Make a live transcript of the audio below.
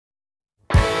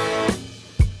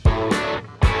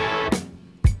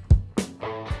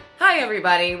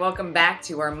everybody, welcome back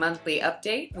to our monthly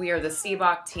update. We are the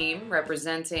Seabach team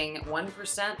representing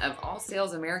 1% of all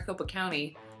sales in Maricopa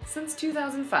County since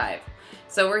 2005.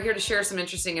 So we're here to share some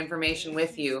interesting information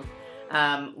with you.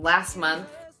 Last month,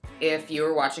 if you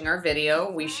were watching our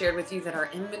video, we shared with you that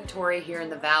our inventory here in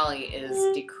the Valley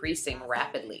is decreasing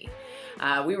rapidly.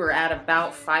 We were at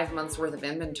about 5 months worth of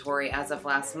inventory as of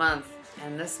last month,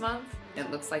 and this month it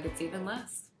looks like it's even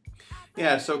less.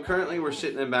 Yeah, so currently we're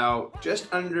sitting about just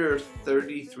under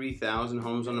 33,000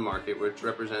 homes on the market, which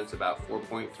represents about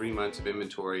 4.3 months of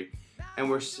inventory. And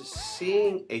we're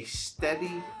seeing a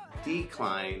steady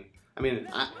decline. I mean,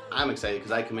 I'm excited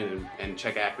because I come in and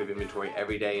check active inventory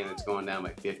every day and it's going down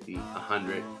by 50,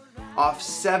 100, off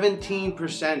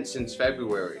 17% since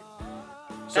February.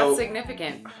 So, that's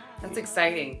significant. That's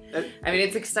exciting. I mean,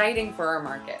 it's exciting for our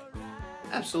market.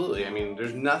 Absolutely. I mean,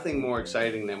 there's nothing more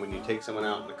exciting than when you take someone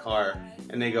out in the car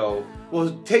and they go, well,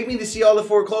 take me to see all the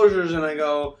foreclosures. And I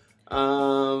go,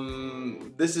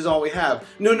 this is all we have.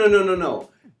 No.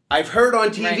 I've heard on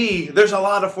TV, There's a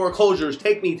lot of foreclosures.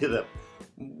 Take me to them.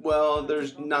 Well,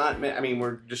 there's not, I mean,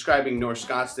 we're describing North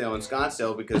Scottsdale and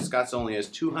Scottsdale because Scottsdale only has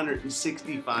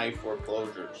 265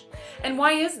 foreclosures. And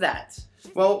why is that?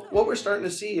 Well, what we're starting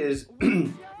to see is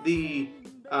the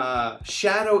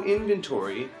shadow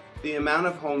inventory. The amount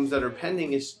of homes that are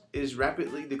pending is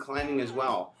rapidly declining as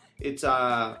well. It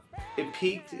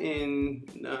peaked in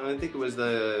I think it was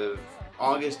the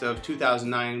August of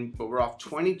 2009, but we're off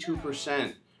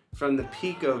 22% from the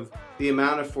peak of the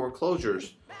amount of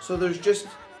foreclosures. So there's just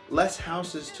less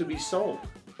houses to be sold.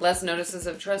 Less notices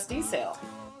of trustee sale.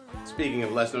 Speaking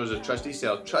of less notices of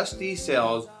trustee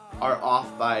sales are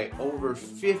off by over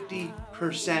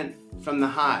 50% from the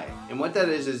high. And what that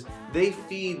is they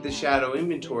feed the shadow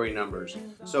inventory numbers.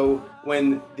 So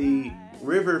when the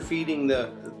river feeding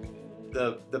the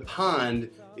pond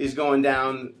is going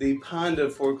down, the pond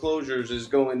of foreclosures is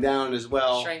going down as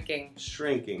well.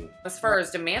 Shrinking. As far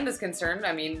as demand is concerned,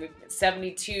 I mean, a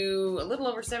little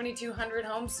over 7,200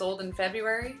 homes sold in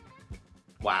February.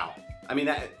 Wow. I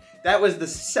mean, that was the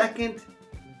second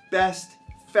best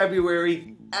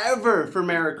February ever for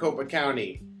Maricopa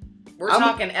County. We're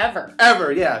talking ever.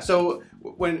 Ever, yeah. So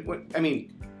when I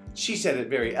mean, she said it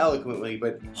very eloquently,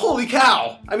 but holy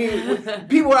cow! I mean,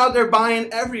 people are out there buying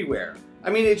everywhere. I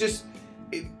mean,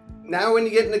 now when you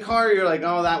get in the car, you're like,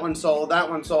 oh, that one sold, that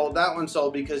one sold, that one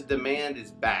sold, because demand is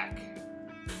back.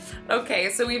 Okay,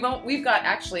 so we've got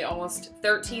actually almost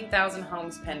 13,000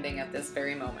 homes pending at this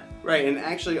very moment. Right, and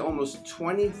actually almost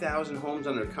 20,000 homes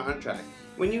under contract.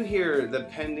 When you hear the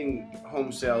pending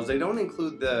home sales, they don't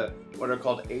include what are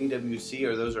called AWC,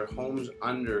 or those are homes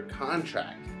under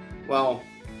contract. Well,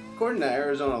 according to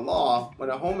Arizona law, when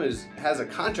a home has a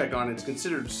contract on it, it's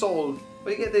considered sold,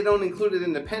 but yet they don't include it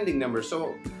in the pending number.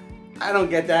 So I don't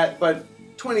get that, but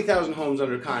 20,000 homes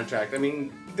under contract. I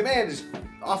mean, demand is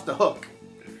off the hook.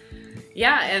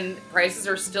 Yeah, and prices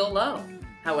are still low.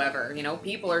 However, you know,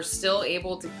 people are still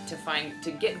able to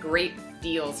get great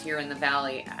deals here in the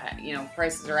Valley. You know,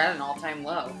 prices are at an all-time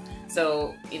low.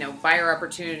 So, you know, buyer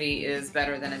opportunity is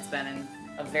better than it's been in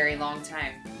a very long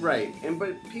time. Right,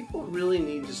 but people really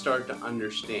need to start to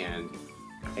understand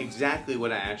exactly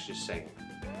what Ash is saying.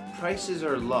 Prices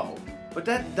are low, but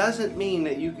that doesn't mean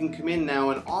that you can come in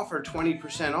now and offer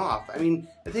 20% off. I mean,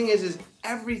 the thing is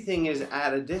everything is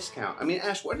at a discount. I mean,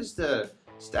 Ash, what is the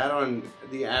stat on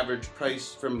the average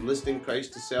price from listing price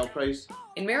to sale price?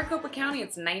 In Maricopa County,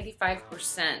 it's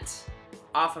 95%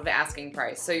 off of asking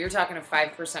price. So you're talking a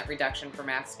 5% reduction from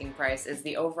asking price is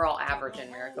the overall average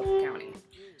in Maricopa County.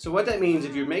 So what that means,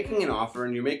 if you're making an offer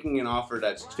and you're making an offer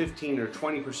that's 15 or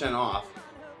 20% off,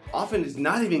 often it's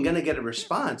not even going to get a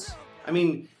response. I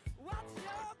mean,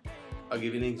 I'll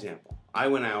give you an example. I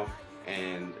went out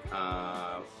and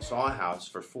saw a house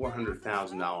for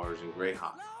 $400,000 in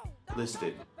Greyhawk.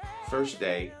 Listed. First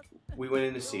day, we went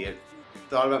in to see it,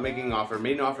 thought about making an offer,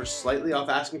 made an offer slightly off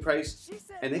asking price,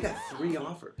 and they got 3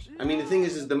 offers. I mean, the thing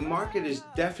is the market is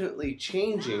definitely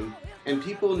changing, and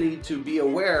people need to be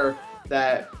aware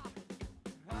that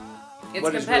it's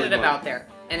competitive out there.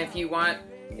 And if you want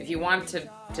to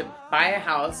buy a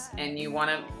house and you want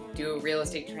to do a real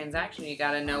estate transaction, you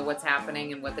got to know what's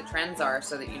happening and what the trends are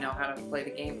so that you know how to play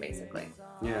the game, basically.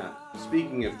 Yeah.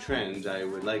 Speaking of trends, I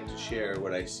would like to share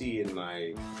what I see in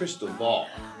my crystal ball.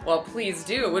 Well, please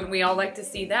do. Wouldn't we all like to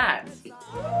see that?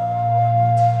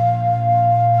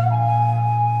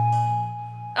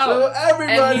 So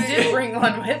everybody, and he did bring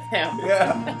one with him.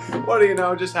 Yeah. What do you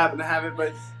know? Just happen to have it.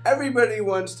 But everybody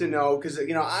wants to know because,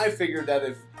 you know, I figured that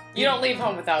if you don't leave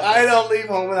home without this. I don't leave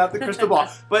home without the crystal ball.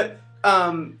 But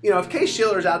You know, if Kay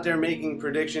Schiller's out there making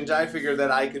predictions, I figure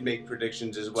that I could make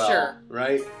predictions as well. Sure.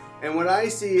 Right? And what I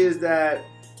see is that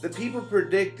the people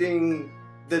predicting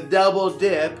the double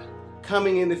dip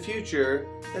coming in the future,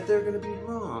 that they're going to be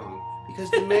wrong. Because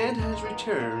demand has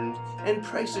returned and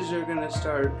prices are going to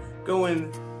start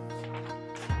going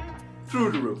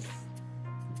through the roof.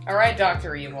 All right,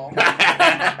 Dr. Evil.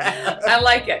 I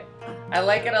like it. I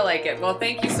like it. I like it. Well,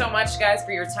 thank you so much, guys,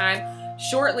 for your time.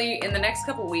 Shortly, in the next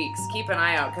couple weeks, keep an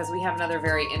eye out because we have another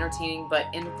very entertaining but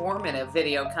informative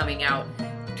video coming out,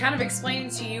 kind of explaining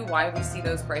to you why we see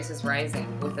those prices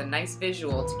rising with a nice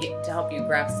visual to help you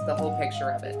grasp the whole picture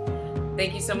of it.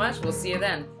 Thank you so much. We'll see you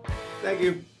then. Thank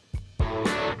you.